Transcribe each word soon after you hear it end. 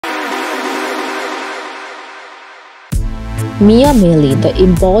Melly, the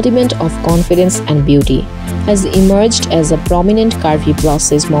embodiment of confidence and beauty, has emerged as a prominent curvy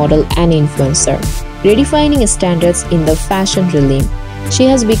plus-size model and influencer, redefining standards in the fashion realm. She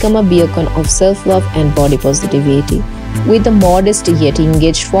has become a beacon of self-love and body positivity, with a modest yet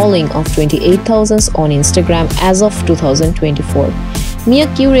engaged following of 28,000 on Instagram as of 2024.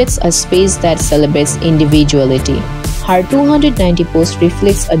 Mia curates a space that celebrates individuality. Her 290 post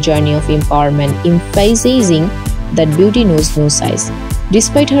reflects a journey of empowerment, emphasizing that beauty knows no size.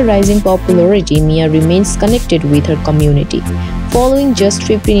 Despite her rising popularity, Mia remains connected with her community, following just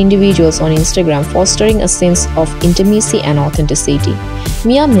 15 individuals on Instagram, fostering a sense of intimacy and authenticity.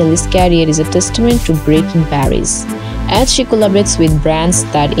 Melly's career is a testament to breaking barriers, as she collaborates with brands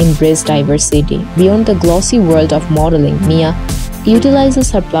that embrace diversity. Beyond the glossy world of modeling, Mia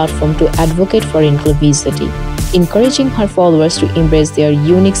utilizes her platform to advocate for inclusivity, encouraging her followers to embrace their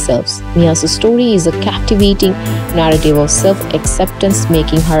unique selves. Mia's story is a captivating narrative of self-acceptance,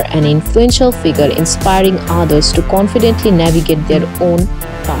 making her an influential figure inspiring others to confidently navigate their own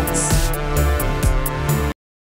paths.